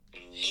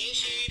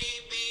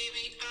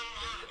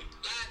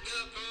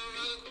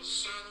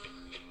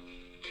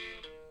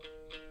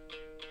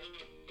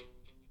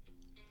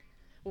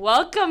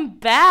Welcome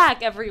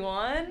back,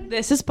 everyone.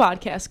 This is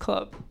Podcast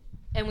Club.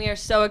 And we are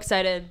so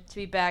excited to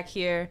be back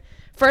here.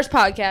 First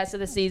podcast of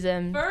the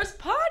season. First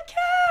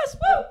podcast!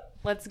 Woo!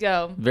 Let's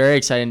go. Very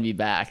excited to be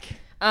back.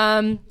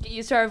 Get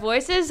used to our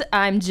voices.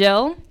 I'm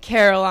Jill.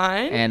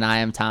 Caroline. And I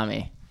am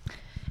Tommy.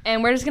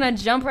 And we're just going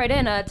to jump right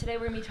in. Today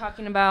we're going to be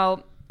talking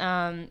about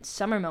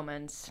summer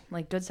moments,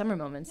 like good summer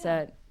moments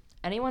that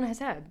anyone has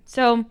had.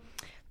 So,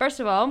 first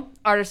of all,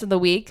 Artist of the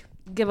Week.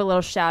 Give a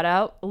little shout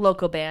out.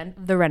 Local band,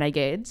 The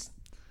Renegades.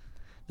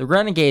 The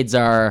Renegades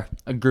are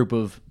a group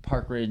of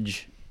Park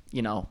Ridge,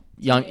 young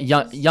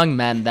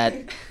men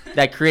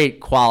that create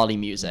quality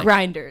music.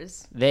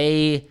 Grinders.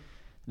 They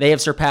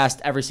have surpassed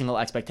every single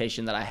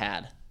expectation that I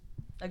had.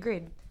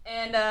 Agreed.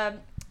 And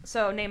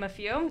so name a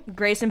few.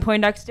 Grayson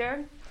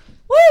Poindexter.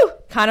 Woo!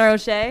 Connor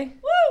O'Shea.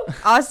 Woo!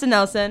 Austin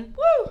Nelson.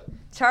 Woo!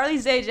 Charlie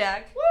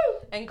Zajac. Woo!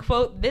 And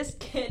quote this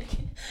kid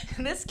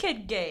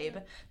Gabe.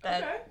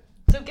 Okay.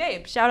 So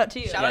Gabe, shout out to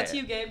you. Shout out to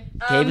you, Gabe.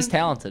 Gabe is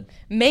talented.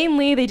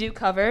 Mainly they do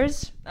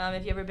covers.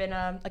 If you've ever been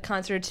a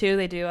concert or two,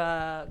 they do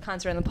a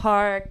concert in the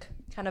park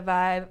kind of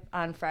vibe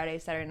on Friday,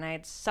 Saturday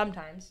nights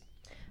sometimes.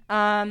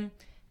 But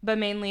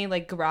mainly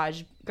like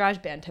garage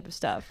band type of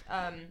stuff.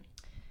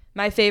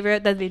 My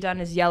favorite that they've done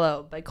is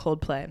Yellow by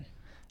Coldplay.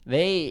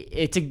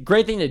 It's a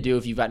great thing to do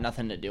if you've got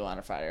nothing to do on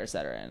a Friday or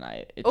Saturday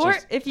night.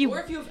 If you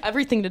have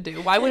everything to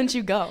do, why wouldn't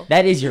you go?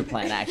 That is your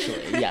plan,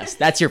 actually. Yes,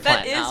 that's your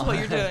plan. That is now. what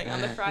you're doing on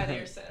the Friday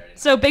or Saturday.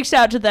 So big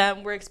shout out to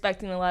them. We're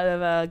expecting a lot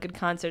of good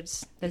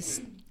concerts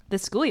this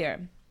school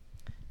year.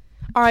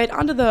 All right,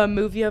 on to the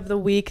movie of the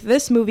week.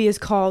 This movie is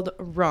called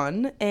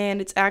Run,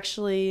 and it's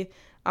actually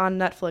on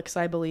Netflix,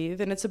 I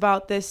believe. And it's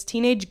about this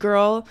teenage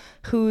girl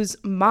whose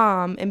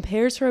mom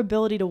impairs her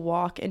ability to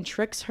walk and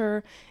tricks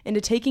her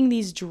into taking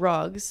these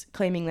drugs,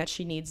 claiming that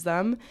she needs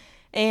them.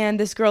 And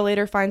this girl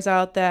later finds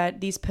out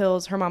that these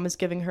pills her mom is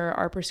giving her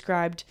are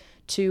prescribed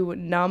to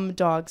numb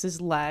dogs'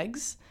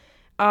 legs.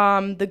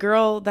 The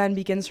girl then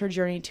begins her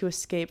journey to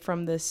escape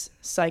from this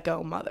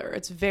psycho mother.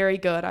 It's very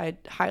good. I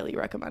highly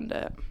recommend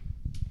it.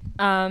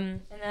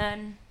 And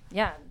then,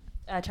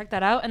 check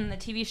that out. And the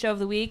TV show of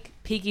the week,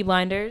 Peaky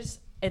Blinders.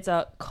 It's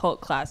a cult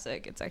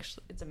classic. It's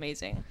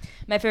amazing.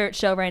 My favorite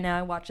show right now.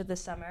 I watched it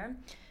this summer.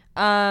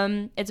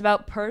 It's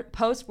about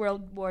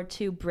post-World War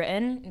II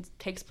Britain. It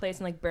takes place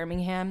in like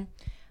Birmingham.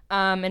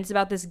 And it's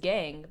about this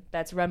gang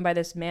that's run by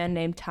this man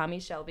named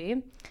Tommy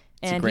Shelby.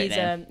 It's a great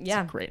name. It's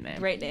a great name.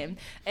 Great name.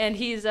 And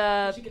he is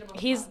a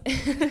he has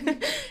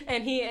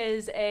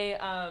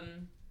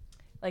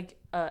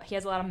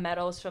a lot of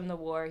medals from the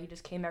war. He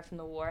just came back from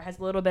the war. Has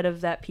a little bit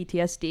of that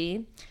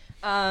PTSD.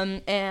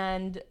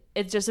 And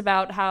it's just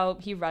about how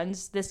he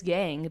runs this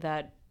gang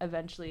that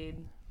eventually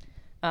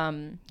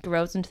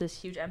grows into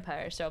this huge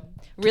empire. So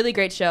really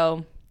great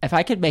show. If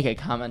I could make a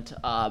comment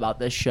about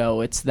this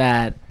show, it's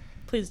that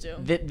Please do.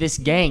 This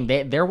gang,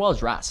 they're well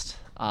dressed.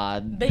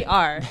 They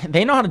are.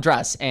 They know how to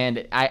dress,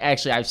 and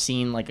I've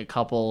seen like a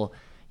couple,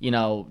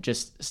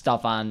 just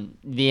stuff on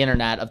the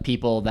internet of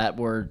people that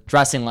were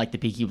dressing like the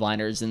Peaky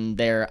Blinders, and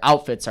their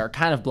outfits are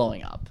kind of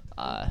blowing up.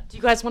 Do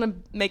you guys want to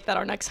make that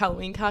our next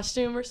Halloween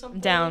costume or something?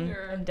 I'm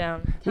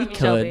down. We Tommy could.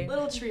 Shelby.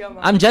 Little trio.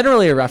 I'm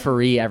generally a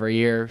referee every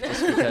year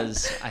just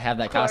because I have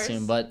that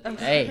costume, but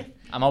hey,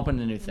 I'm open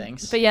to new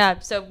things. But yeah,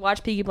 so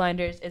watch Peaky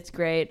Blinders. It's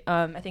great.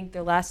 I think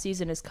their last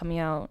season is coming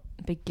out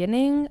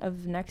beginning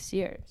of next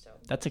year. So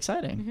That's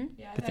exciting. Mm-hmm.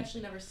 Yeah, I've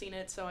actually never seen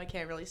it, so I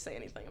can't really say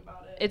anything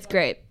about it. It's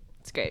great.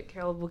 It's great.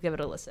 Carol will give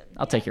it a listen.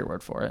 I'll take your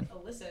word for it. A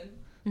listen.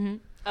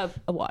 Mm-hmm.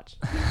 A watch.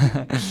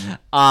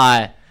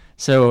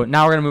 So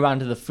now we're going to move on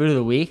to the food of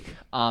the week,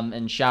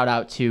 and shout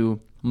out to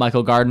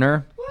Michael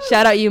Gardner.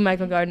 Shout out you,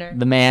 Michael Gardner.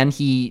 The man,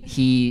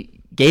 he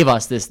gave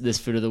us this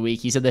food of the week.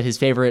 He said that his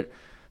favorite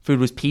food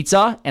was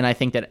pizza, and I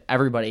think that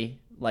everybody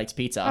likes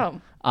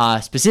pizza.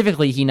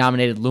 Specifically, he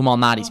nominated Lou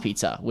Malnati's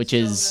pizza, which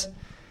is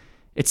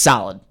it's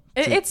solid.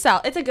 It's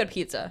a good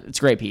pizza. It's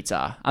great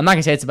pizza. I'm not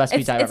going to say it's the best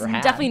pizza I've ever had.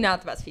 It's definitely not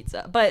the best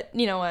pizza, but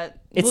you know what?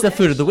 It's the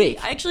food of the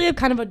week. I actually have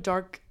kind of a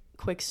dark,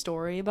 quick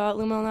story about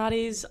Lou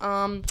Malnati's.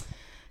 A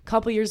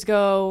couple years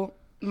ago,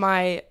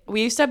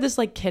 we used to have this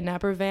like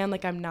kidnapper van.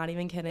 Like, I'm not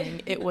even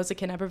kidding. It was a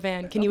kidnapper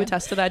van. Can you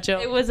attest to that,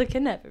 Jill? It was a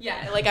kidnapper.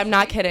 Yeah, like I'm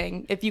not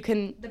kidding. If you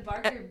can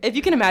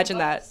imagine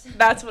that,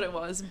 that's what it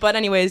was. But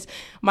anyways,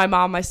 my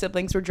mom, my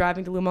siblings were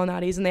driving to Lou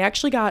Malnati's, and they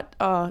actually got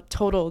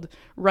totaled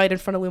right in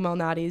front of Lou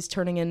Malnati's,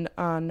 turning in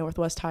on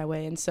Northwest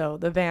Highway. And so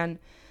the van,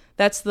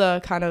 that's the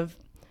kind of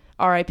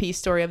RIP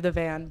story of the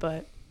van.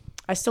 But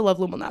I still love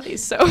Lou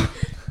Malnati's, so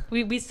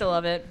we still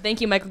love it. Thank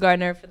you, Michael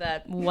Gardner, for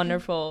that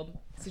wonderful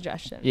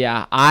suggestion.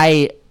 Yeah,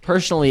 I've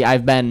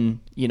been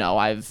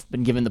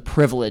given the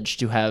privilege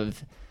to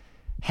have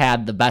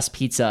had the best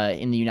pizza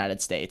in the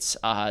United States.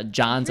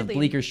 John's of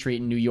Bleecker Street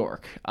in New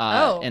York.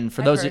 And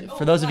for those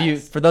of you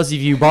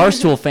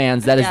Barstool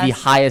fans, that is the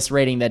highest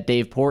rating that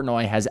Dave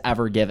Portnoy has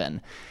ever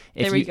given.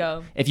 There we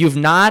go. If you've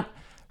not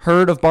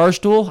heard of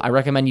Barstool, I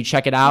recommend you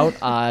check it out.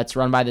 It's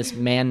run by this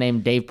man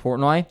named Dave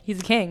Portnoy.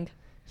 He's a king.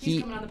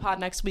 He's coming on the pod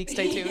next week.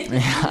 Stay tuned.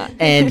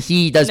 And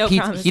he does No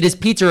pizza. He does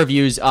pizza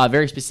reviews,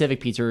 very specific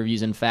pizza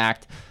reviews. In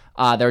fact,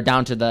 They're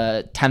down to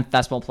the 10th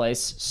decimal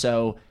place,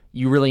 so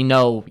you really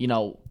know, if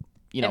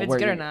it's where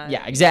good or not.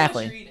 Yeah,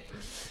 exactly.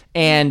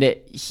 And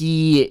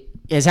he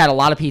has had a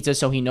lot of pizza,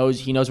 so he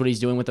knows what he's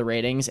doing with the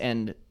ratings.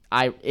 And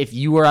if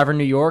you were ever in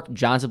New York,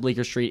 John's of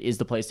Bleecker Street is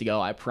the place to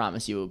go. I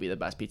promise you, it will be the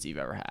best pizza you've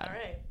ever had. All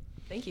right,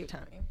 thank you,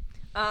 Tommy.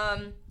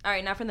 All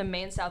right, now from the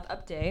Maine South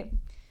update.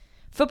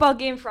 Football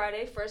game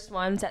Friday, first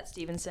one's at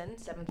Stevenson,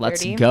 7:30.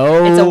 Let's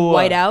go. It's a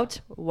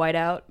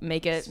whiteout.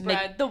 Make it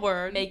Spread the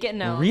word. Make it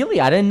known. Really,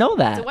 I didn't know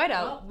that. It's a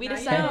whiteout.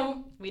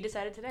 Well, We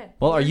decided today.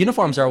 Well, our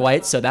uniforms are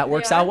white, so that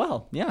works out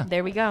well. Yeah.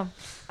 There we go.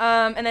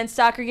 And then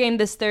soccer game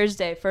this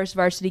Thursday, first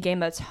varsity game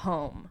that's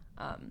home.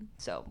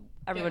 So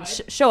everyone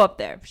show up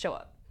there. Show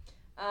up.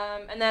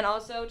 And then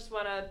also just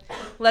want to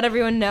let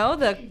everyone know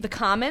the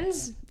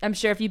Commons. I'm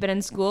sure if you've been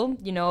in school,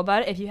 you know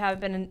about it. If you haven't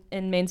been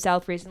in Maine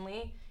South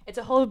recently, it's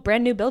a whole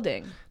brand new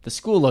building. The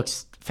school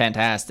looks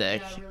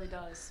fantastic. Yeah, it really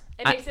does.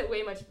 It makes it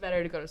way much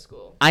better to go to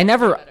school. I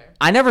never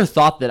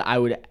thought that I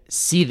would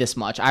see this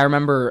much. I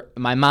remember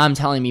my mom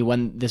telling me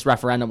when this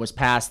referendum was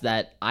passed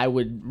that I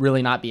would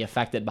really not be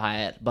affected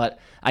by it. But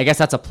I guess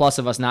that's a plus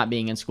of us not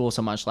being in school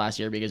so much last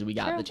year because we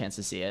got the chance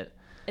to see it.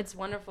 It's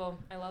wonderful.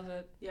 I love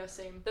it. Yeah,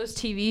 same. Those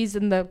TVs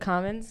in the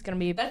Commons gonna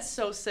be. That's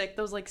so sick.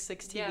 Those like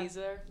 6 TVs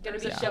there. Gonna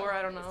be four.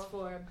 I don't know. It's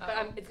 4.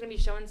 But it's gonna be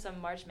showing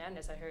some March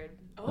Madness. I heard.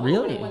 Oh,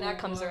 really? When that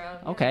comes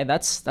around. Okay,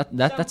 that's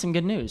some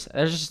good news.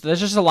 There's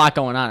just a lot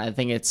going on. I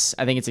think it's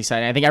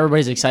exciting. I think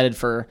everybody's excited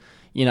for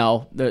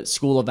the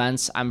school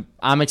events.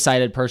 I'm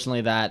excited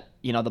personally that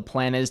the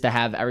plan is to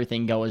have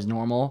everything go as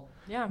normal.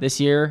 Yeah. This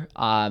year,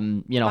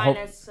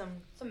 minus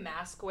some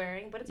mask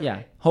wearing, but it's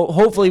okay.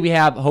 Hopefully we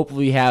have a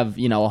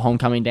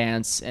homecoming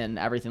dance and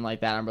everything like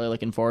that. I'm really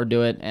looking forward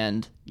to it,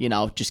 and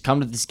just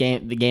come to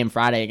the game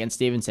Friday against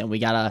Stevenson. We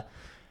got a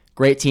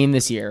great team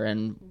this year,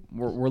 and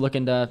we're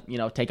looking to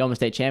take home a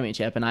state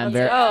championship, and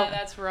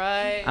that's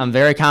right. I'm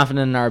very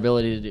confident in our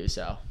ability to do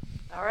so.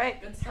 All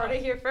right, heard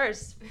it here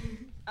first.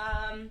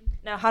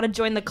 Now, how to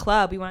join the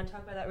club? We want to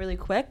talk about that really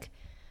quick.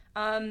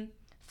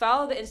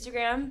 Follow the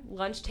Instagram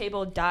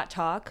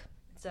lunchtable.talk.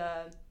 It's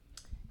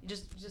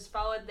just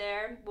follow it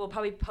there. We'll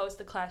probably post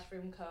the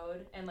classroom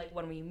code and like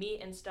when we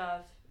meet and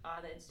stuff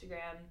on the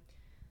Instagram.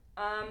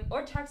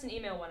 Or text and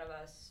email one of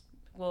us.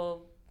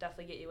 We'll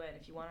definitely get you in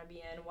if you want to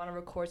be in. Want to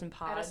record some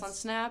pods. Add us on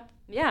Snap.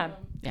 Yeah.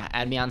 Yeah,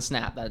 add me on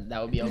Snap.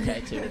 That would be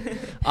okay too.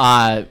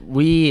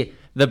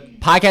 The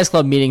podcast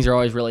club meetings are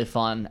always really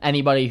fun.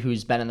 Anybody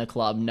who's been in the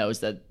club knows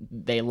that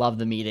they love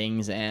the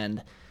meetings,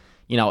 and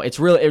it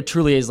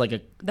truly is like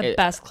the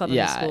best club in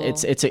the school. Yeah,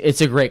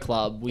 it's a great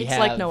club. It's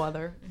like no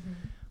other.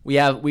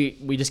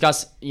 We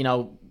discuss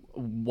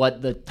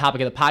what the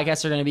topic of the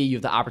podcast are going to be. You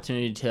have the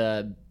opportunity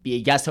to be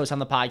a guest host on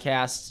the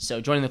podcast. So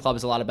joining the club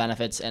has a lot of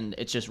benefits, and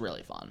it's just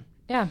really fun.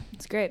 Yeah,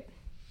 it's great.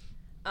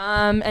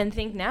 And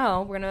think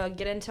now we're going to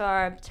get into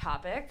our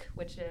topic,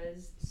 which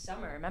is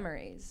summer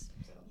memories.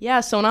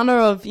 Yeah, so in honor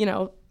of,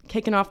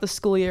 kicking off the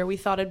school year, we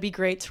thought it'd be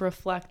great to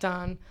reflect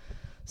on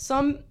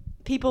some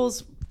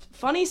people's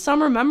funny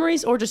summer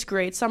memories or just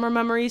great summer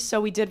memories.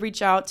 So we did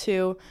reach out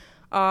to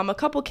a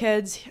couple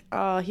kids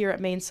here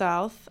at Maine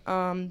South.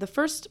 The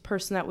first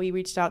person that we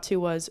reached out to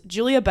was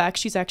Julia Beck.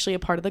 She's actually a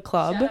part of the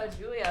club. Shout out,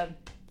 Julia.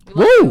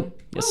 Woo!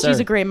 Yes, sir. She's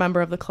a great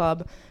member of the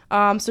club.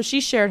 So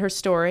she shared her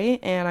story,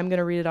 and I'm going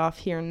to read it off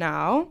here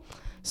now.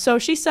 So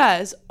she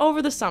says,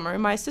 over the summer,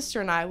 my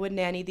sister and I would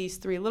nanny these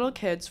 3 little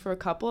kids for a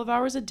couple of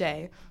hours a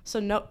day. So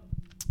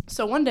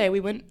one day we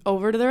went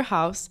over to their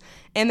house,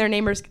 and their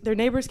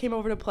neighbors came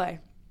over to play.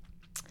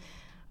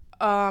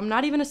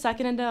 Not even a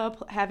second into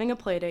having a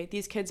play date,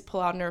 these kids pull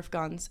out Nerf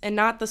guns, and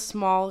not the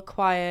small,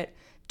 quiet,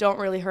 don't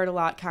really hurt a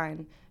lot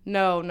kind.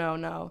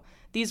 No.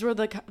 These were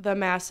the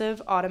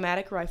massive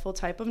automatic rifle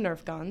type of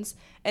Nerf guns,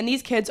 and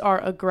these kids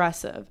are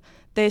aggressive.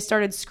 They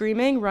started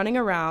screaming, running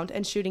around,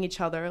 and shooting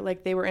each other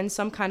like they were in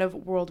some kind of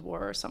world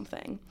war or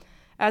something.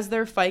 As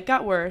their fight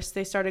got worse,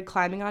 they started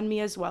climbing on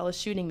me as well as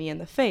shooting me in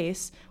the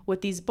face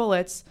with these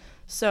bullets,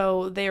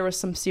 so there was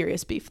some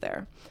serious beef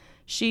there.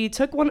 I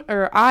took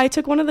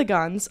one of the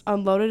guns,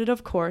 unloaded it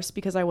of course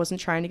because I wasn't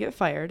trying to get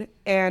fired,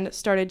 and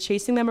started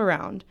chasing them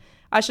around.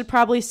 I should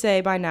probably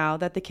say by now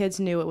that the kids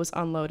knew it was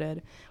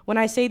unloaded. When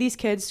I say these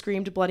kids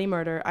screamed bloody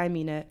murder, I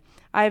mean it.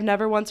 I have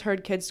never once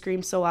heard kids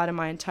scream so loud in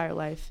my entire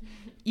life.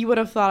 You would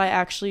have thought I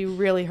actually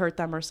really hurt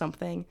them or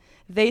something.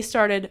 They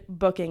started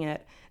booking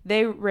it.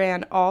 They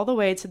ran all the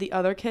way to the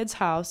other kid's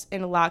house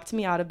and locked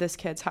me out of this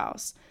kid's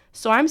house.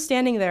 So I'm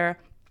standing there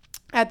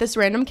at this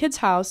random kid's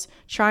house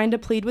trying to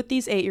plead with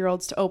these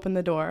 8-year-olds to open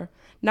the door.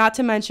 Not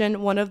to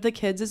mention one of the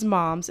kids'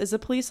 moms is a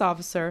police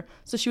officer,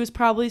 so she was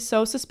probably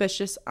so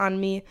suspicious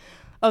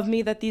of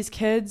me that these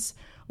kids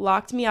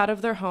locked me out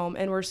of their home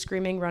and were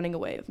screaming, running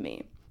away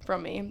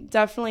from me.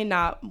 Definitely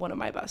not one of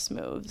my best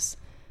moves.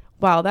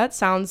 Wow, that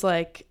sounds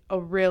like a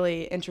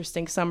really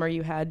interesting summer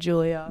you had,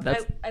 Julia.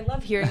 I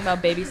love hearing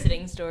about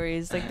babysitting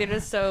stories. Like, they're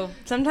just so...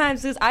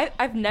 Sometimes, because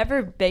I've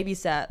never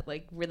babysat,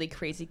 like, really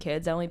crazy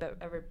kids. I only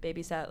ever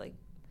babysat, like,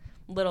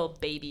 little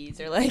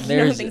babies or, like,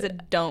 things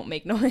that don't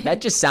make noise.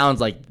 That just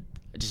sounds like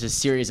just a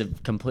series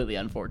of completely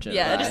unfortunate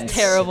events. Just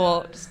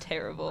terrible. Just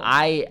terrible.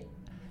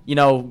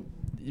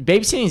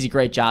 Babysitting is a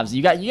great job. So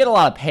you get a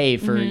lot of pay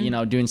for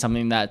doing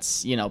something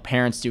that's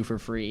parents do for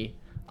free.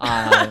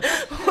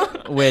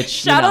 Which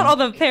shout out all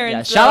the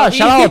parents. Yeah,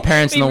 shout out all the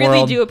parents in the world. We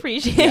really do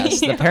appreciate.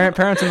 Yes, the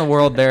parents in the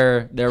world.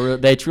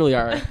 They truly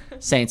are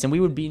saints, and we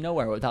would be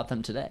nowhere without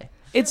them today.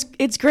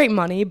 It's great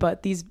money,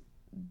 but these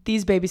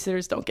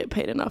babysitters don't get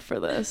paid enough for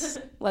this.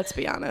 Let's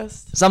be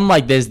honest. Something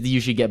like this,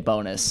 you should get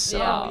bonus.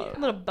 A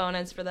little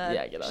bonus for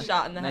that. Get a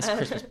shot in the nice head.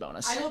 Christmas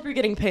bonus. I hope you're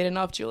getting paid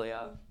enough,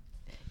 Julia.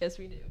 Yes,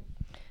 we do.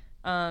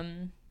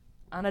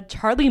 On a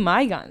Charlie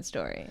Maigon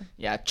story.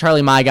 Yeah,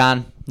 Charlie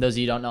Maigon. Those of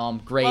you who don't know him,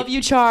 great. Love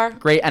you, Char.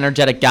 Great,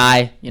 energetic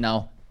guy.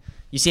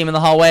 You see him in the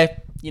hallway,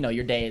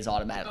 your day is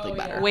automatically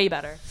better. Way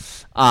better.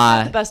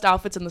 The best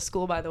outfits in the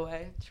school, by the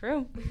way.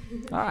 True.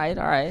 All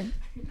right.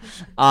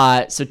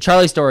 So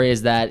Charlie's story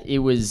is that it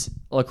was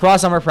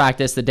lacrosse summer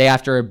practice the day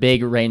after a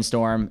big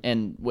rainstorm,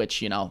 in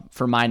which,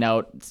 for my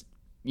note,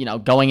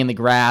 going in the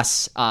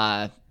grass,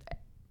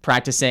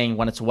 practicing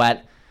when it's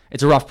wet,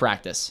 it's a rough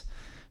practice.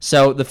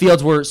 So the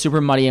fields were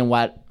super muddy and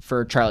wet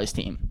for Charlie's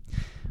team.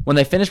 When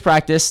they finished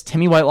practice,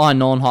 Timmy Whitelaw and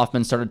Nolan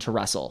Hoffman started to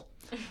wrestle.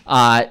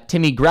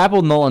 Timmy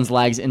grappled Nolan's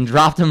legs and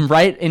dropped him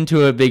right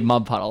into a big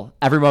mud puddle.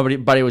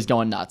 Everybody was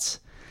going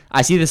nuts.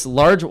 I see this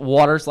large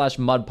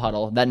water/mud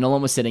puddle that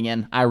Nolan was sitting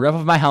in. I rip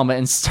off my helmet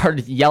and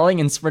started yelling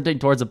and sprinting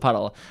towards the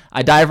puddle.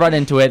 I dive right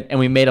into it, and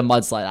we made a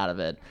mudslide out of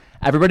it.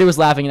 Everybody was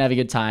laughing and having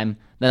a good time.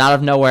 Then out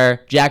of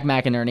nowhere, Jack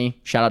McInerney,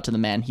 shout out to the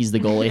man, he's the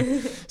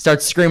goalie,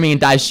 starts screaming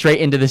and dives straight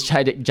into this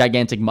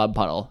gigantic mud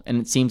puddle. And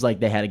it seems like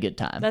they had a good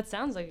time. That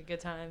sounds like a good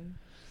time.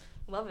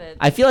 Love it.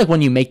 I feel like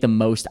when you make the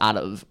most out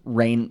of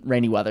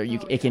rainy weather,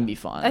 it can be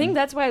fun. I think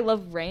that's why I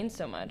love rain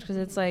so much, because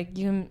it's like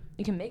you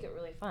can make it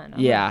really fun.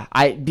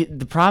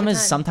 The problem is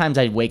sometimes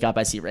I wake up,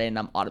 I see rain, and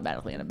I'm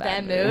automatically in a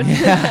bad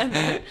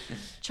mood.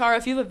 Char,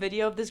 if you have a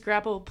video of this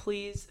grapple,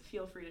 please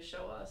feel free to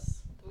show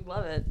us. We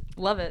love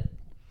it.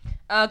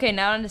 Okay,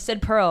 now on to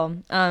Sid Pearl.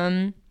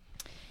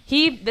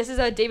 This is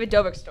a David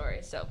Dobrik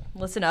story, so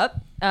listen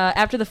up.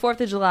 After the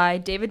 4th of July,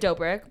 David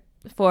Dobrik,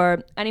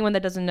 for anyone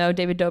that doesn't know,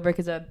 David Dobrik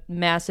is a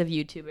massive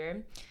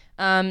YouTuber.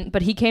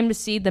 But he came to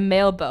see the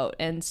mail boat,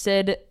 and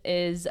Sid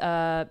is,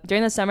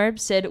 during the summer,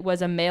 Sid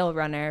was a mail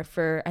runner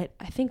for, I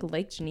think,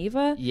 Lake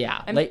Geneva?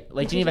 Yeah,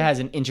 Lake Geneva has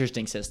an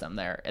interesting system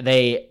there.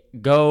 They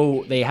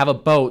have a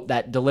boat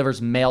that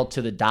delivers mail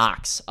to the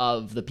docks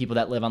of the people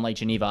that live on Lake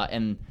Geneva,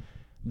 and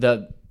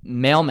the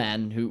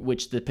mailmen,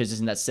 which the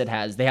position that Sid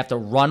has, they have to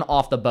run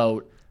off the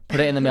boat, put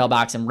it in the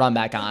mailbox, and run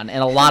back on.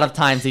 And a lot of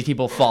times these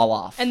people fall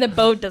off. And the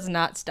boat does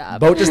not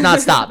stop. Boat does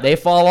not stop. They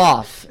fall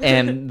off,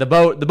 and the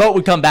boat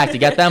would come back to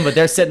get them, but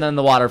they're sitting in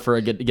the water for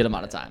a good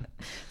amount of time.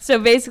 So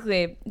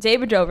basically,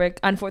 David Dobrik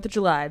on 4th of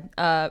July,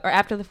 or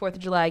after the 4th of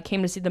July,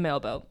 came to see the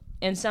mailboat.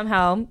 And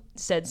somehow,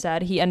 Sid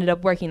said, he ended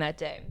up working that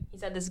day. He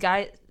said this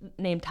guy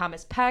named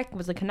Thomas Peck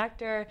was the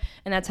connector,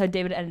 and that's how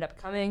David ended up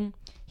coming.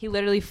 He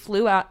literally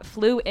flew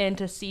in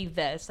to see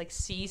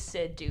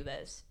Sid do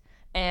this,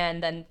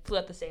 and then flew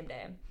out the same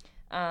day.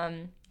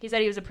 He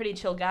said he was a pretty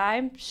chill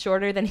guy,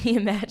 shorter than he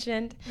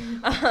imagined.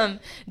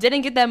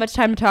 Didn't get that much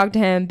time to talk to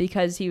him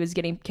because he was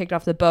getting kicked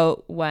off the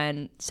boat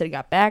when Sid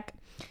got back.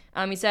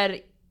 He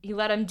said Sid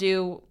let him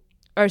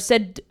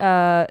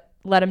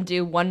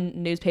do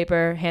one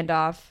newspaper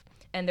handoff,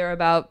 and there were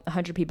about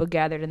 100 people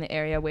gathered in the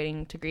area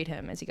waiting to greet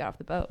him as he got off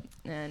the boat.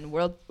 And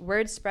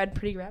word spread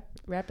pretty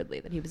rapidly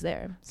that he was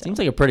there. So. Seems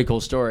like a pretty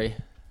cool story.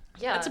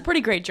 Yeah, it's a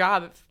pretty great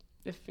job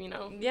if you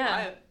know. Yeah.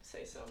 I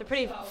say so. It's a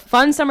pretty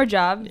fun summer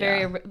job.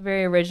 Very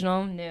very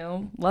original,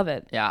 new. Love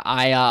it. Yeah,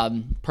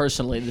 I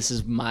personally, this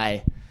is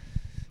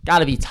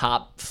gotta be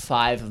top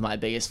 5 of my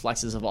biggest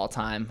flexes of all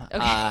time. Okay.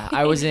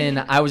 I was in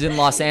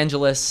Los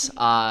Angeles.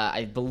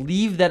 I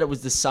believe that it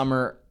was the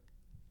summer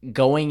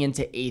going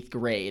into 8th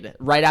grade,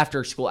 right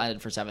after school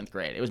ended for 7th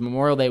grade. It was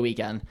Memorial Day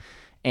weekend,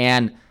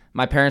 and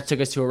my parents took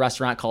us to a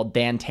restaurant called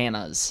Dan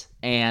Tana's,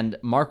 and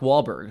Mark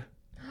Wahlberg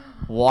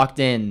walked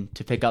in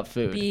to pick up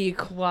food. Be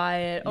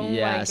quiet. Oh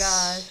my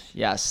gosh.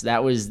 Yes,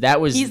 that was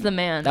He's the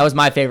man. That was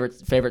my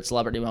favorite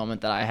celebrity moment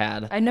that I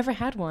had. I never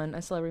had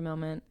a celebrity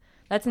moment.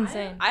 That's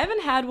insane. I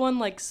haven't had one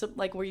like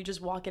where you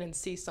just walk in and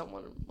see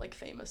someone like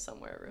famous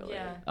somewhere, really.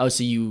 Yeah. Oh,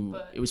 so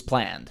it was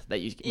planned that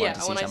you wanted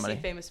to see somebody. Yeah, when I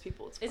see famous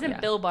people, it's fun. Isn't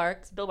Bill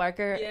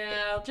Barker?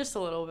 Yeah, just a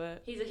little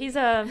bit. He gets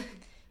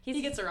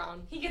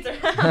around. He gets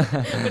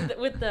around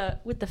with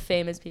the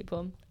famous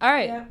people. All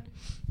right. Yeah.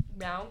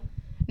 Now,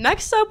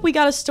 next up, we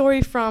got a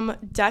story from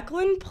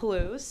Declan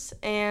Plouse,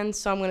 and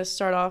so I'm going to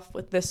start off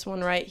with this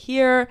one right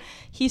here.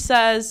 He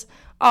says,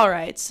 all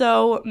right,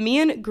 so me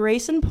and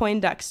Grayson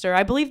Poindexter,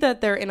 I believe that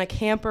they're in a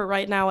camper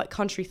right now at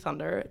Country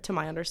Thunder, to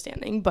my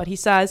understanding, but he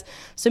says,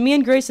 so me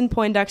and Grayson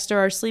Poindexter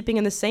are sleeping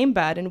in the same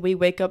bed, and we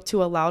wake up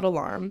to a loud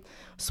alarm.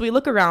 So we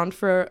look around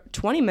for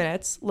 20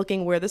 minutes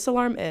looking where this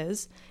alarm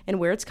is and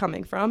where it's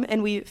coming from,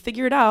 and we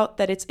figured out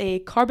that it's a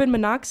carbon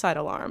monoxide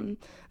alarm.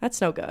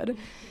 That's no good.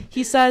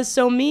 He says,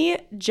 so me,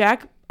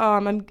 Jack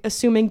I'm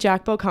assuming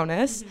Jack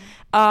Boconis.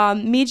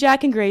 Me,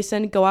 Jack, and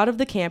Grayson go out of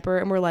the camper,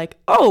 and we're like,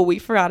 oh, we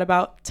forgot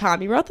about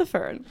Tommy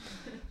Rutherford.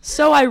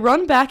 So I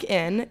run back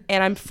in,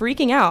 and I'm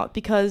freaking out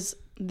because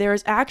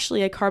there's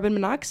actually a carbon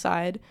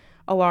monoxide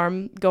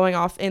alarm going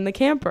off in the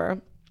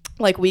camper.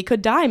 Like, we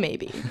could die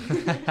maybe.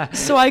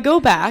 So I go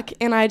back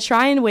and I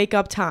try and wake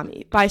up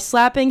Tommy by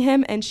slapping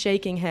him and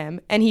shaking him,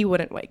 and he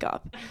wouldn't wake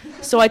up.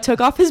 So I took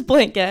off his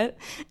blanket,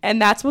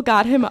 and that's what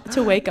got him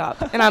to wake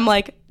up. And I'm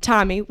like,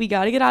 Tommy, we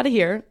got to get out of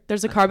here.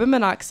 There's carbon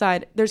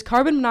monoxide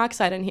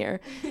in here.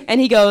 And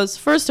he goes,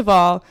 first of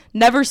all,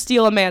 never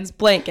steal a man's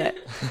blanket.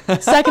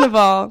 Second of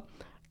all,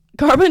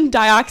 carbon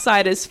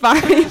dioxide is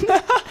fine.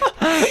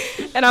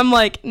 And I'm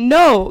like,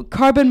 no,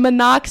 carbon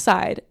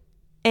monoxide.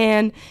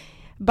 And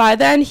by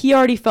then, he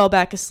already fell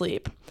back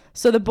asleep.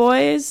 So the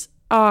boys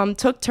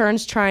took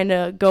turns trying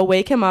to go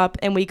wake him up,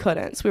 and we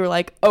couldn't. So we were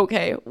like,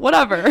 okay,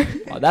 whatever.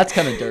 Oh, that's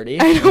kind of dirty.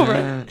 I know,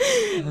 right?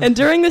 And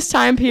during this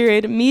time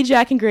period, me,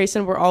 Jack, and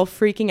Grayson were all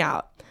freaking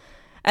out.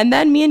 And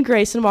then me and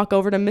Grayson walk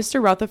over to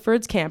Mr.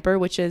 Rutherford's camper,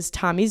 which is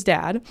Tommy's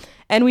dad,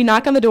 and we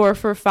knock on the door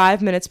for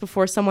 5 minutes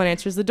before someone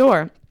answers the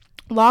door.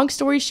 Long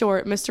story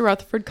short, Mr.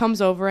 Rutherford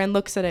comes over and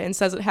looks at it and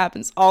says it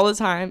happens all the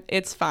time.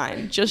 It's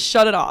fine. Just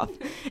shut it off.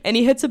 And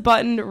he hits a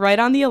button right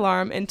on the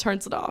alarm and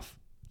turns it off.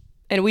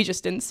 And we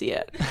just didn't see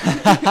it.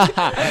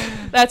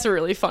 That's a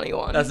really funny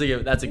one. That's a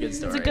good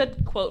story. It's a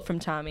good quote from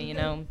Tommy, you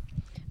know.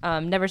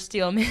 Never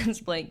steal a man's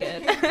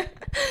blanket.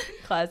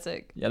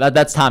 Classic. Yeah,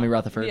 that's Tommy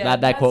Rutherford. Yeah,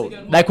 that quote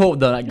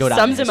go down.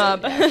 Sums him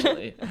up.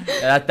 Actually.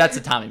 Yeah, that's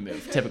a Tommy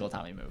move. Typical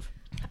Tommy move.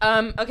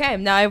 Okay,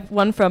 now I have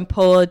one from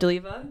Paula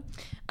D'Oliva.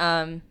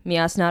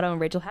 Mia Sonato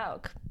and Rachel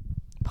Hauk.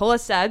 Paula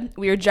said,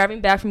 we were driving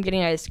back from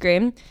getting ice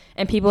cream,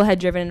 and people had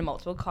driven in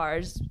multiple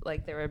cars,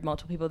 like there were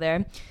multiple people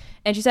there.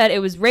 And she said it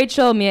was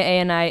Rachel, Mia A,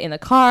 and I in the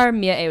car.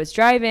 Mia A was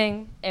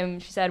driving,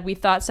 and she said we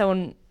thought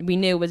someone we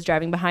knew was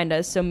driving behind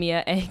us, so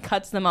Mia A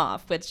cuts them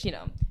off, which, you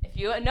know, if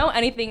you know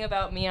anything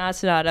about Mia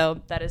Sonato,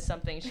 that is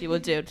something she will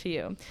do to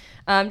you.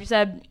 She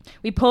said,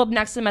 we pulled up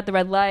next to them at the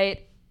red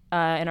light,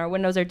 and our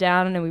windows are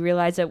down, and we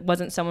realized it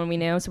wasn't someone we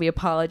knew, so we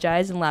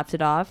apologized and laughed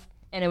it off.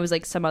 And it was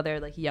like some other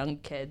like young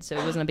kid, so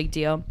it wasn't a big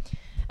deal.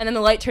 And then the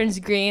light turns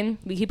green.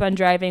 We keep on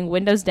driving,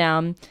 windows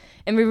down,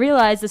 and we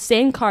realize the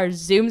same car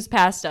zooms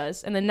past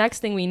us. And the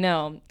next thing we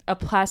know, a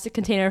plastic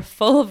container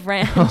full of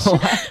ranch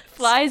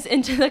flies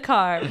into the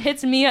car,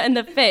 hits Mia in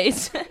the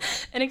face,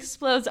 and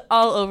explodes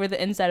all over the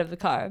inside of the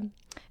car.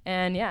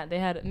 And yeah,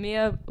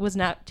 Mia was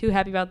not too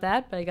happy about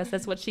that, but I guess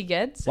that's what she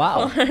gets.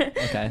 Wow.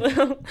 Okay.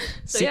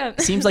 Yeah.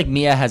 Seems like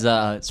Mia has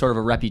a sort of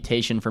a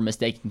reputation for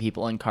mistaking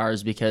people in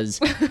cars, because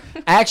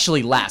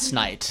actually last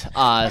night,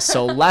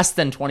 so less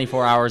than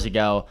 24 hours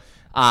ago,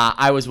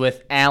 I was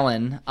with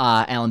Alan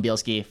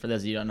Bielski, for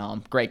those of you who don't know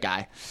him, great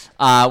guy.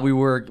 We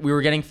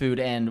were getting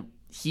food, and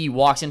he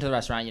walks into the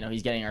restaurant, you know,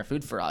 he's getting our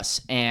food for us.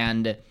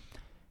 And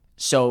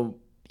so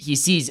he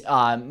sees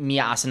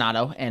Mia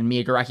Sonato and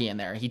Mia Gurecki in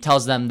there. He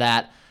tells them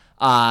that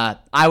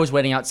I was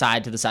waiting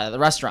outside to the side of the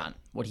restaurant.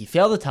 What he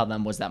failed to tell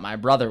them was that my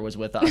brother was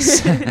with us.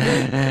 Danny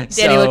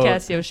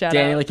Locasio, shout out.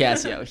 Danny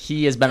Locasio.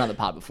 He has been on the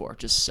pod before,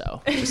 just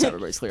so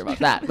everybody's clear about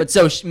that. But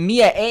so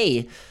Mia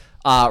A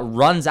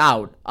runs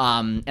out,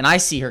 and I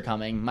see her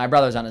coming. My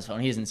brother's on his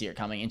phone. He doesn't see her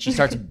coming. And she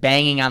starts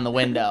banging on the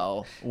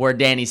window where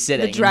Danny's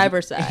sitting. The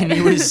driver's side. And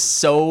he was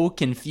so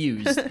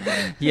confused.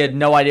 He had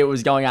no idea what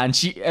was going on.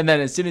 And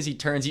then as soon as he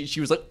turns, she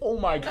was like, oh,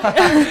 my God.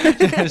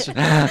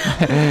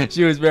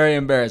 She was very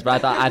embarrassed,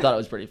 but I thought it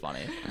was pretty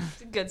funny.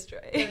 It's a good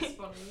story. It's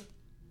funny.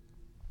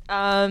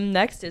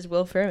 Next is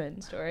Will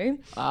Furman's story.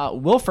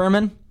 Will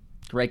Furman,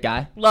 great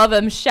guy. Love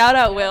him. Shout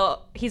out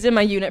Will. He's in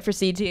my unit for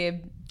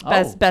CT.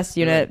 Best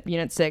unit, really?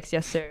 Unit 6,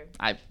 yes sir.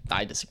 I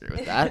disagree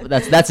with that.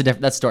 That's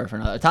a story for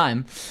another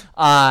time.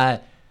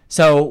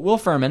 So Will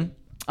Furman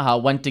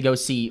went to go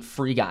see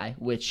Free Guy,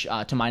 which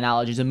to my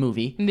knowledge is a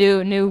movie.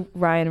 New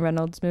Ryan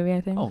Reynolds movie,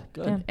 I think. Oh,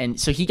 good. Yeah. And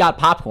so he got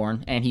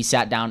popcorn and he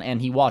sat down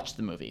and he watched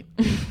the movie.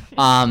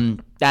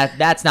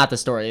 That's not the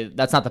story.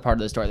 That's not the part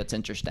of the story that's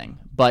interesting.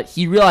 But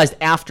he realized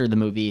after the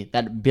movie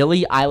that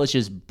Billie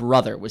Eilish's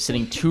brother was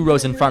sitting 2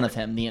 rows in front of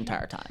him the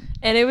entire time.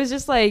 And it was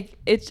just like,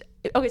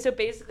 okay, so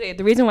basically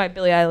the reason why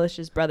Billie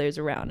Eilish's brother is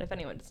around, if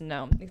anyone doesn't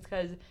know, is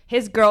because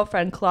his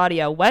girlfriend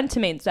Claudia went to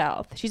Maine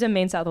South. She's a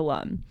Maine South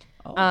alum.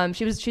 Oh.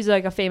 She's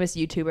like a famous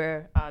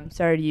YouTuber.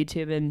 Started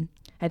YouTube in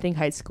I think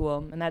high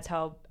school, and that's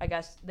how I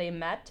guess they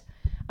met.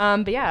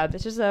 But yeah,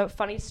 it's just a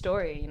funny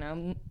story, you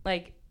know,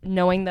 like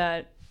knowing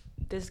that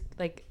this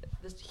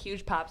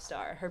huge pop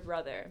star, her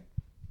brother,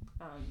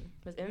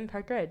 was in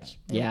Park Ridge.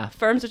 Yeah.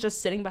 Firms was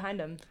just sitting behind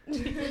him,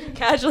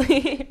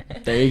 casually.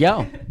 There you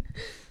go.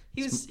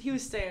 He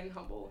was staying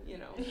humble, you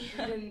know.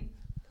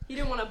 He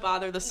didn't want to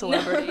bother the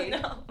celebrity.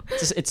 No.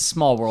 It's a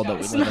small world that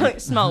we live in.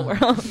 Small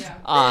world.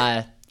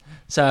 Yeah.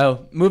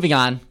 So moving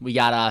on, we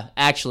got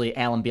actually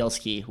Alan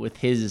Bielski with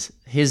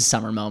his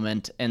summer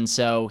moment, and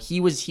so he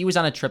was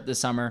on a trip this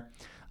summer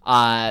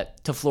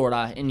to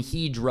Florida, and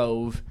he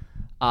drove,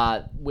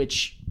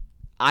 which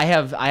I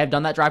have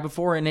done that drive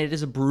before, and it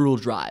is a brutal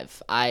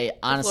drive. I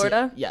honestly,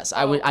 Florida? yes,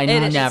 I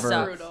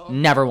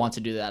never want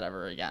to do that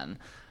ever again.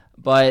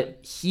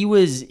 But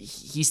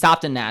he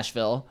stopped in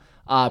Nashville.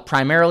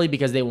 Primarily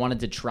because they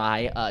wanted to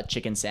try a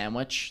chicken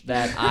sandwich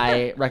that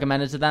I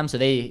recommended to them. So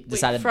they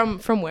decided...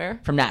 Wait, from where?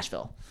 From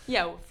Nashville.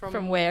 Yeah,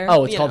 from where?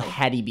 Oh, it's called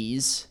Hattie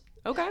B's.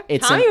 Okay.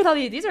 Tommy with all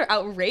these are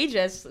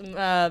outrageous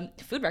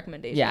food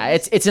recommendations. Yeah,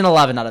 it's an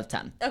 11 out of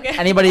 10. Okay.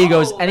 Anybody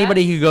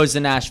who goes to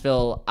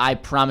Nashville, I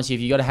promise you,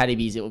 if you go to Hattie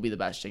B's, it will be the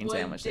best chicken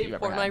sandwich that you've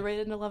ever had. Portnoy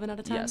rated an 11 out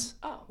of 10? Yes.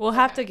 Oh, we'll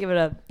have to give it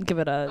a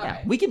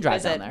Yeah, we can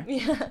drive down there.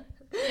 Yeah.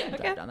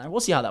 Drive down there. We'll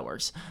see how that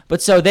works.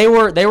 But so they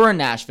were in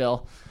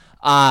Nashville.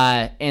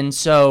 And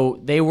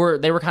so they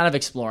were kind of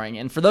exploring.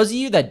 And for those of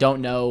you that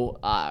don't know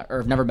or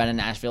have never been in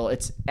Nashville,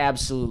 it's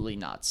absolutely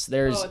nuts.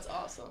 There's it's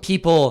awesome.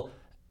 People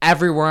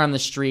everywhere on the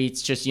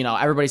streets, just,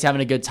 everybody's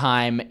having a good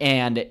time.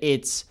 And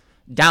it's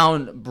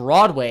down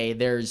Broadway.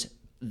 There's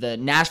the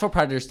Nashville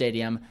Predator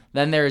Stadium.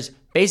 Then there's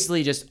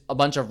basically just a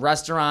bunch of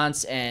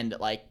restaurants and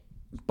like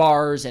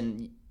bars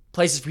and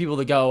places for people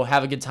to go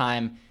have a good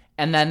time.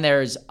 And then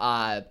there's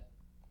the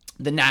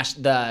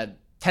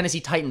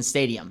Tennessee Titans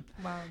Stadium.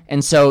 Wow.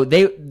 And so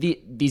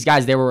these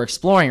guys, they were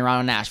exploring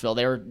around Nashville.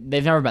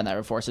 They've never been there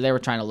before, so they were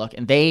trying to look,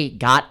 and they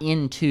got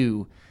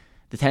into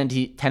the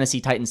Tennessee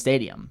Titans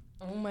Stadium.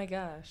 Oh my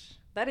gosh.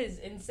 That is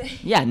insane.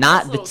 Yeah,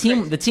 not the team.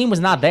 Crazy. The team was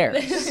not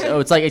there, so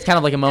it's kind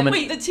of like a moment.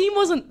 Wait, the team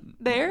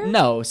wasn't there?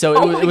 No,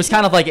 so it was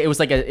kind of like it was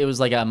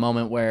like a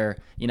moment where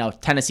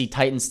Tennessee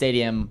Titans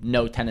Stadium,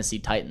 no Tennessee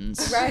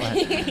Titans.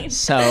 Right.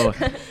 So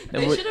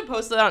they should have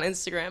posted that on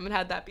Instagram and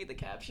had that be the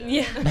caption.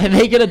 Yeah,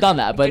 they could have done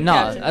that, but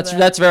no,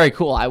 that's very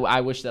cool.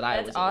 I wish that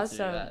I was able awesome.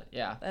 To do that.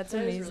 Yeah, that's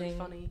amazing. Really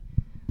funny.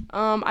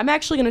 I'm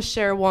actually gonna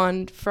share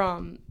one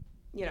from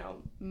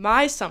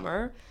my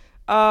summer.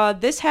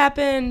 This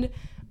happened,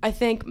 I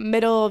think,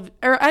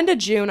 end of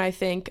June, I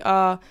think.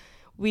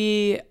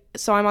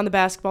 So I'm on the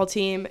basketball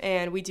team,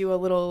 and we do a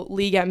little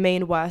league at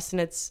Maine West,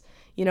 and it's,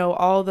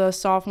 all the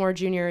sophomore,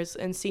 juniors,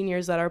 and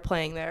seniors that are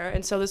playing there.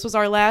 And so this was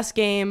our last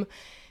game,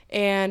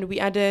 and we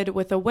ended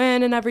with a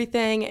win and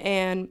everything,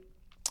 and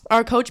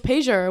our coach,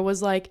 Pager,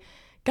 was like,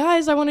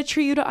 guys, I want to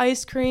treat you to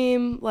ice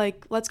cream.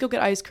 Like, let's go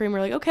get ice cream. We're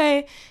like,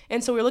 okay.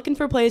 And so we were looking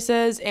for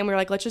places, and we were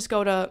like, let's just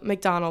go to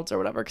McDonald's or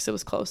whatever, because it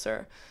was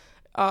closer.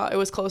 It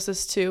was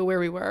closest to where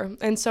we were.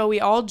 And so we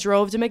all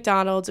drove to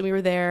McDonald's, and we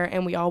were there,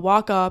 and we all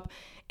walk up,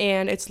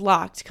 and it's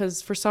locked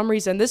because for some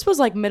reason, this was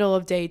like middle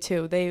of day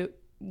too. They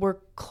were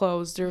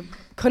closed or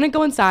couldn't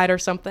go inside or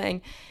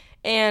something.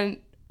 And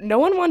no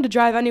one wanted to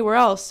drive anywhere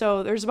else.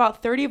 So there's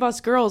about 30 of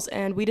us girls,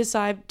 and we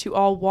decided to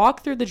all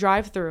walk through the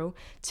drive-thru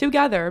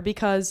together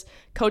because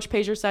Coach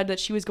Pager said that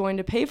she was going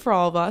to pay for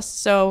all of us.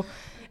 So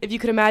if you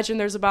could imagine,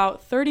 there's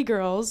about 30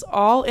 girls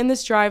all in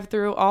this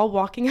drive-thru, all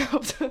walking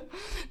out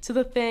to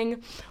the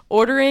thing,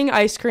 ordering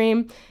ice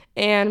cream,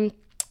 and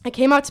it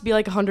came out to be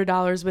like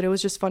 $100, but it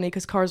was just funny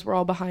because cars were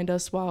all behind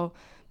us while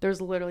there's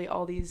literally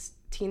all these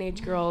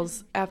teenage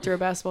girls after a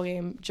basketball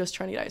game just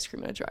trying to get ice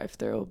cream in a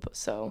drive-thru.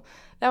 So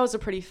that was a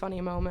pretty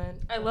funny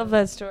moment. I love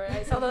that story.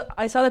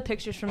 I saw the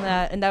pictures from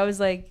that, and that was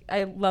like,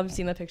 I loved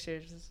seeing the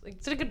pictures.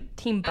 It's like a good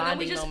team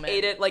bonding moment. And then we just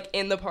ate it like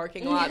in the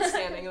parking lot,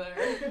 standing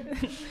there.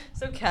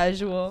 So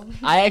casual.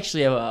 I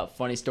actually have a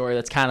funny story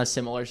that's kind of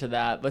similar to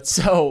that. But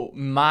so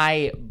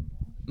my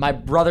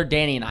brother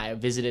Danny and I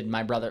visited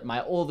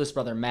my oldest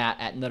brother Matt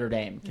at Notre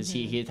Dame because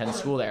he attended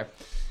school there,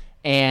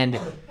 and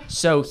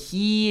so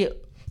he.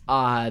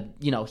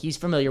 He's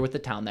familiar with the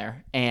town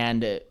there,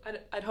 and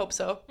I'd hope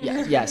so.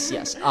 Yeah, yes.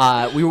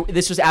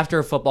 This was after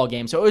a football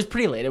game, so it was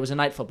pretty late. It was a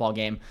night football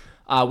game.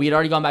 We had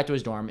already gone back to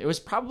his dorm. It was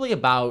probably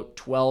about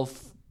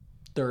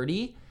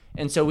 12:30,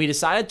 and so we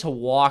decided to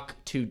walk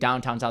to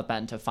downtown South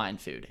Bend to find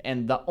food.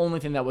 And the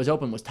only thing that was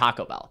open was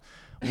Taco Bell.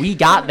 We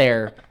got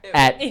there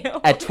at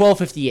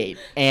 12:58,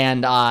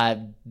 and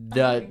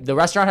the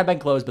restaurant had been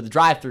closed, but the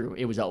drive-thru,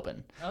 it was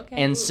open.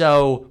 Okay. And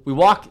so we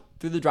walk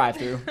through the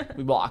drive-thru.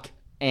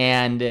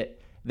 And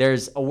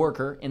there's a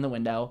worker in the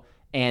window,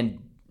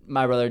 and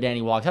my brother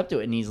Danny walks up to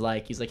it, and he's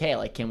like, hey,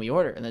 like, can we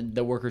order? And then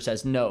the worker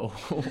says, no,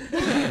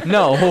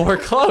 we're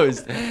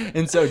closed.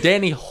 And so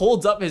Danny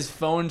holds up his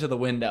phone to the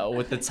window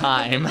with the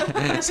time,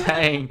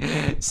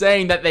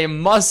 saying that they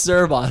must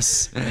serve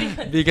us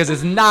because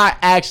it's not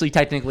actually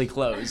technically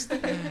closed.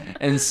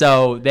 And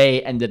so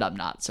they ended up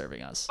not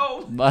serving us.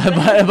 Oh, but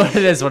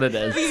it is what it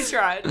is. You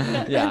tried.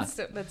 Yeah,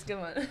 that's a good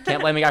one.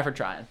 Can't blame a guy for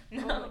trying.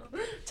 No.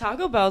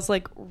 Taco Bell's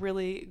like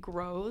really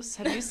gross.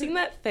 Have you seen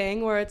that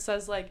thing where it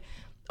says like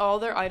all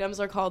their items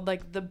are called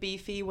like the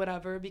beefy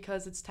whatever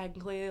because it's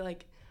technically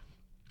like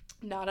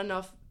not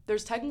enough.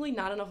 There's technically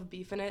not enough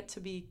beef in it to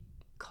be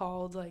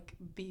called like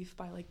beef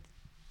by like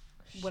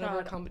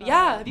whatever company.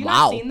 Yeah, have you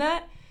not seen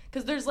that?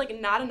 Because there's like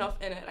not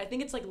enough in it. I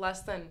think it's like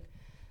less than.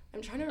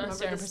 I'm trying to remember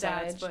the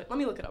stats, but let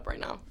me look it up right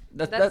now.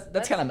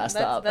 That's kind of messed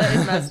up. That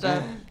is messed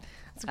up.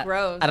 It's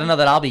gross. I don't know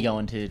that I'll be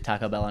going to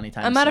Taco Bell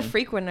anytime soon. I'm not a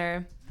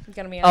frequenter. I'm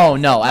gonna be honest. Oh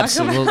no,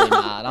 absolutely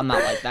not. I'm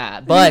not like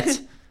that.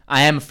 But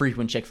I am a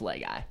frequent Chick-fil-A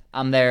guy.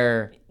 I'm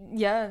there.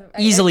 Yeah,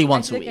 easily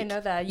once a week. I know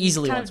that. You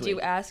Easily kind once of a do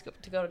week. ask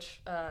to go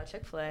to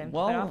Chick-fil-A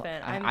Well, quite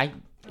often.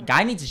 a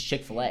guy needs his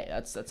Chick-fil-A.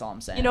 That's all I'm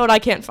saying. You know what? I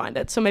can't find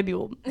it, so maybe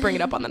we'll bring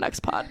it up on the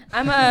next pod.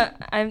 I'm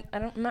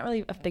not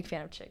really a big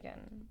fan of chicken.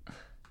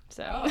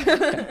 So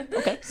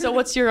Okay. So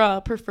what's your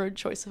preferred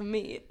choice of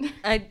meat?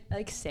 I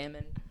like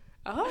salmon.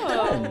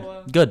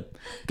 Oh, Good.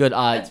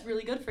 that's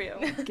really good for you.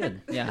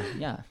 Good.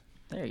 Yeah.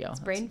 There you go. It's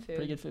brain food.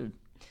 Pretty good food.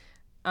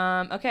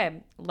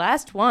 Okay,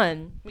 last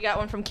one. We got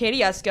one from Katie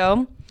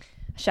Esco.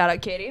 Shout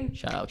out, Katie.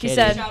 Shout out, She Katie.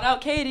 said- Shout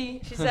out,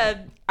 Katie. She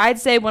said, I'd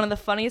say one of the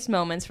funniest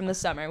moments from the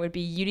summer would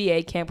be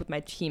UDA camp with my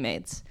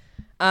teammates.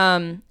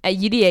 At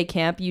UDA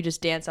camp, you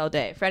just dance all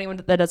day. For anyone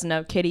that doesn't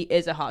know, Katie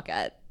is a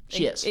Hawkette.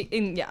 She is.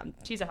 Yeah,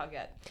 she's a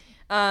Hawkette.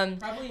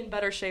 Probably in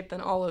better shape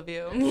than all of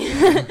you.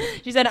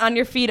 She said, on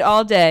your feet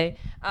all day.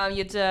 You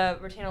have to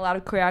retain a lot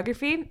of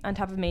choreography on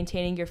top of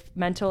maintaining your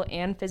mental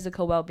and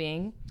physical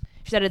well-being.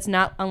 She said it's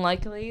not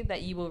unlikely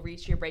that you will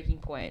reach your breaking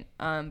point.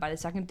 By the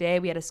second day,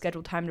 we had a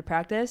scheduled time to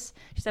practice.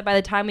 She said by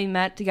the time we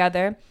met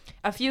together,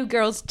 a few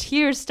girls'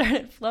 tears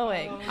started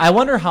flowing. I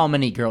wonder how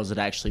many girls it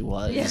actually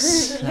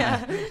was.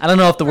 Yeah. I don't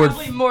know if the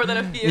Probably word. more than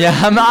a few. Yeah,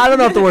 I don't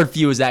know if the word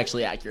 "few" is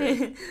actually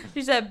accurate.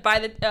 She said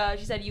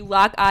she said you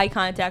lock eye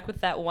contact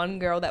with that one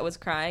girl that was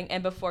crying,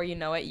 and before you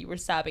know it, you were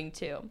sobbing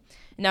too.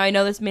 Now, I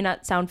know this may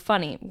not sound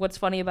funny. What's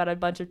funny about a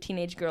bunch of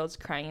teenage girls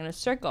crying in a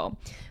circle?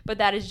 But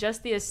that is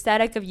just the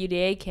aesthetic of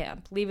UDA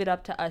camp. Leave it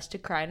up to us to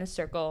cry in a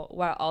circle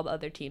while all the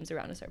other teams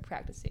around us are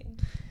practicing.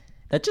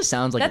 That just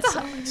sounds like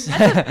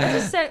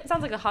That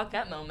sounds like a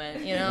Hawkette moment,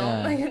 you know?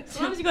 Yeah. Like,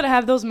 Sometimes you gotta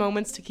have those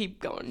moments to keep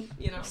going,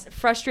 you know.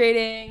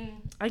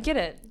 frustrating. I get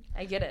it.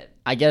 I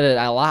get it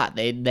a lot.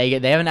 They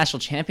have a national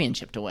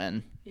championship to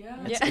win. Yeah.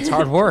 It's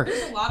hard work.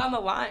 There's a lot on the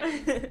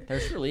line.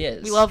 There really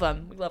is. We love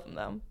them. We love them,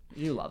 though.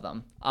 You love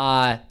them.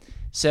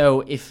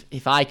 So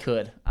if I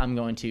could, I'm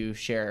going to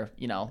share,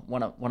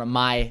 one of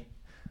my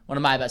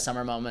best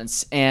summer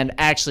moments. And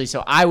actually,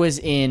 so I was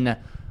in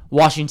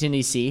Washington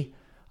D.C.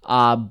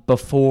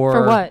 Before.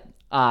 For what?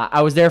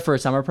 I was there for a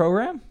summer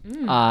program.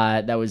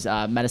 That was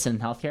medicine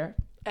and healthcare.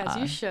 As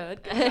you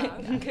should. Good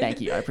job.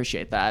 Thank you. I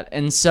appreciate that.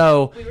 And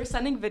so We were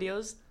sending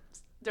videos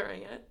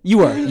during it. you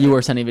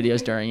were sending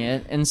videos during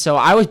it. And so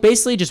I was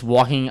basically just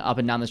walking up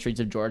and down the streets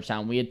of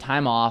Georgetown. We had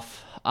time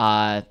off.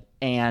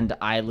 And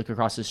I look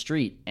across the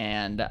street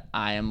and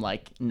I am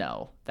like,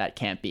 no, that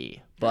can't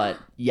be. But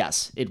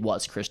yes, it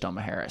was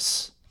Christoma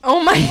Harris.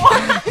 Oh my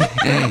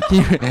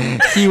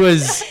God. He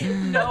was.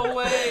 No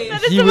way.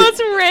 That is the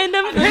most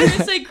random I was going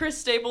to say Chris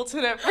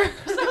Stapleton at first.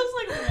 I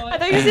was like, what? I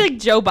thought you were going to say like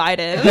Joe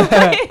Biden.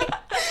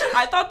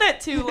 I thought that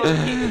too,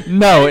 low-key.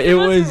 No, it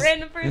Most was.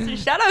 random person.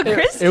 Shout out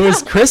Chris. It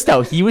was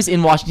Christo. He was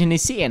in Washington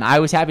D.C. and I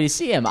was happy to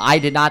see him. I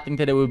did not think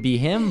that it would be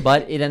him,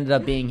 but it ended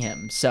up being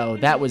him. So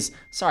that was.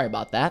 Sorry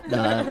about that. The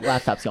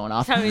laptop's going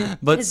off.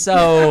 But so.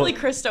 Probably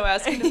Christo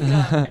asking to be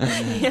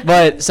done.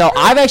 But so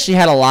I've actually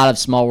had a lot of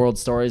small world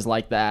stories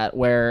like that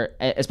where,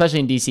 especially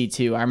in DC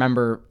too, I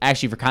remember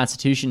actually for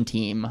Constitution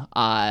team,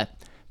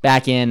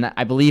 back in,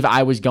 I believe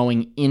I was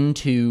going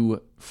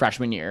into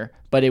freshman year,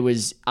 but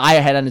I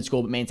had ended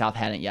school, but Maine South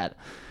hadn't yet.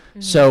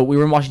 Mm-hmm. So we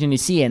were in Washington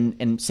D.C.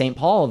 and St.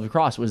 Paul of the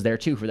Cross was there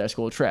too for their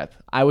school trip.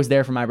 I was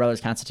there for my brother's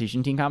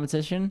Constitution team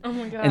competition. Oh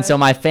my God. And so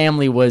my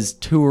family was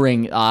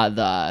touring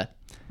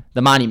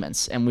the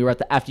monuments, and we were at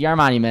the FDR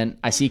monument.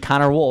 I see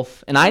Connor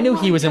Wolf, and I knew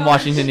he was in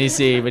Washington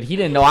D.C., but he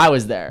didn't know I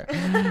was there.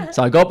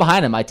 So I go up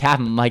behind him, I tap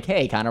him, I'm like,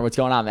 "Hey, Connor, what's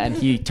going on, man?"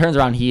 He turns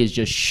around, he is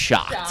just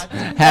shocked.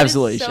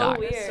 Absolutely so shocked.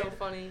 weird. It's so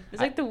funny.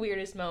 It's like the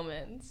weirdest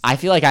moments. I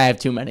feel like I have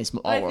too many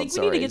small I world think we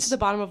stories. need to get to the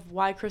bottom of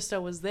why Christo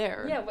was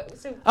there.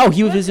 Yeah.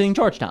 He was visiting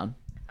Georgetown.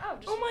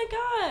 Oh my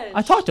gosh.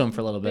 I talked to him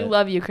for a little We bit.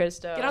 love you,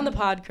 Christo. Get on the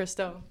pod,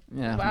 Christo.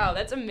 Yeah. Wow,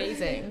 that's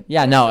amazing.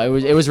 Yeah, no,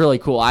 it was really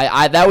cool.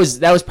 That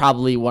was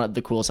probably one of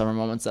the cool summer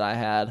moments that I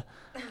had.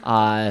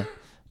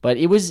 But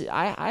it was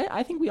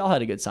I think we all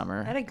had a good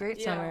summer. I had a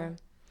great summer.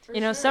 For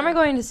You know, sure. summer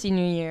going to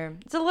senior year.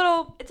 It's a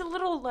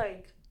little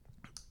like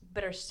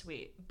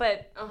bittersweet,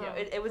 but you know,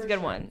 it was a For good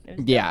sure. one. It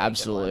was Yeah, definitely a good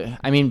absolutely. one.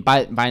 I mean, by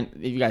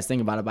if you guys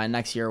think about it, by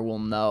next year we'll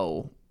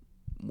know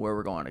where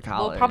we're going to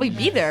college. We'll probably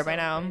be there by So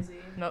now. crazy.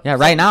 Nope. Yeah,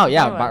 right now,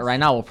 yeah, Some of but us. right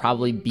now we'll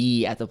probably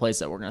be at the place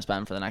that we're gonna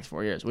spend for the next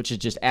 4 years, which is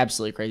just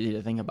absolutely crazy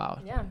to think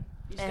about. Yeah.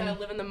 You just And- gotta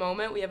live in the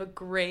moment. We have a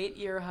great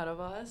year ahead of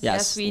us.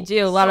 Yes. Yes, we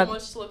do. A lot so of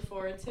much to look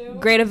forward to.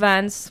 great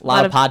events. A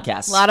lot of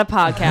podcasts. A lot of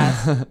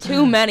podcasts.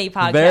 Too many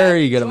podcasts.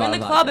 Very good Join amount the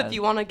of club podcasts. if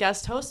you want to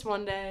guest host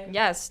one day.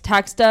 Yes,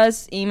 text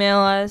us, email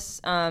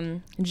us.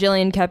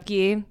 Jillian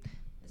Kepke.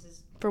 This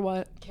is For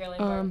what?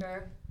 Caroline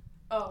Barker.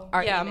 Oh,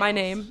 Our yeah, my emails.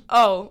 name.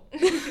 Oh,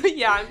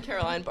 yeah, I'm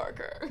Caroline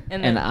Barker.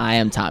 And And then I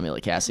am Tommy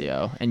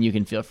LaCasio, and you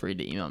can feel free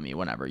to email me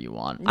whenever you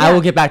want. Yeah. I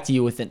will get back to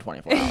you within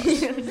 24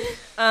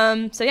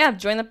 hours. so yeah,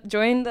 join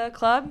the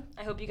club.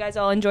 I hope you guys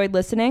all enjoyed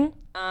listening.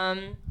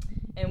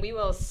 And we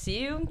will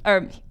see you,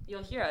 or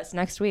you'll hear us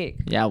next week.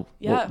 Yeah,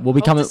 Yeah, we'll be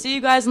hope coming. to see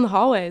you guys in the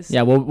hallways.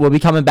 Yeah, we'll be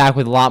coming back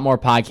with a lot more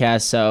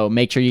podcasts, so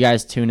make sure you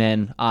guys tune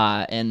in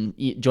and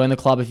join the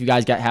club if you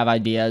guys have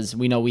ideas.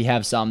 We know we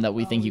have some that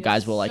we think you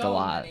guys will like a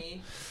lot.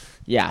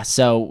 yeah,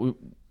 so,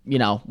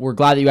 we're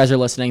glad that you guys are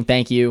listening.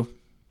 Thank you.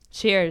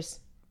 Cheers.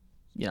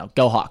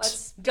 Go Hawks.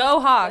 Let's go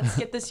Hawks. Let's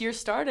get this year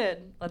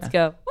started. Let's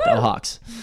go. Go Hawks.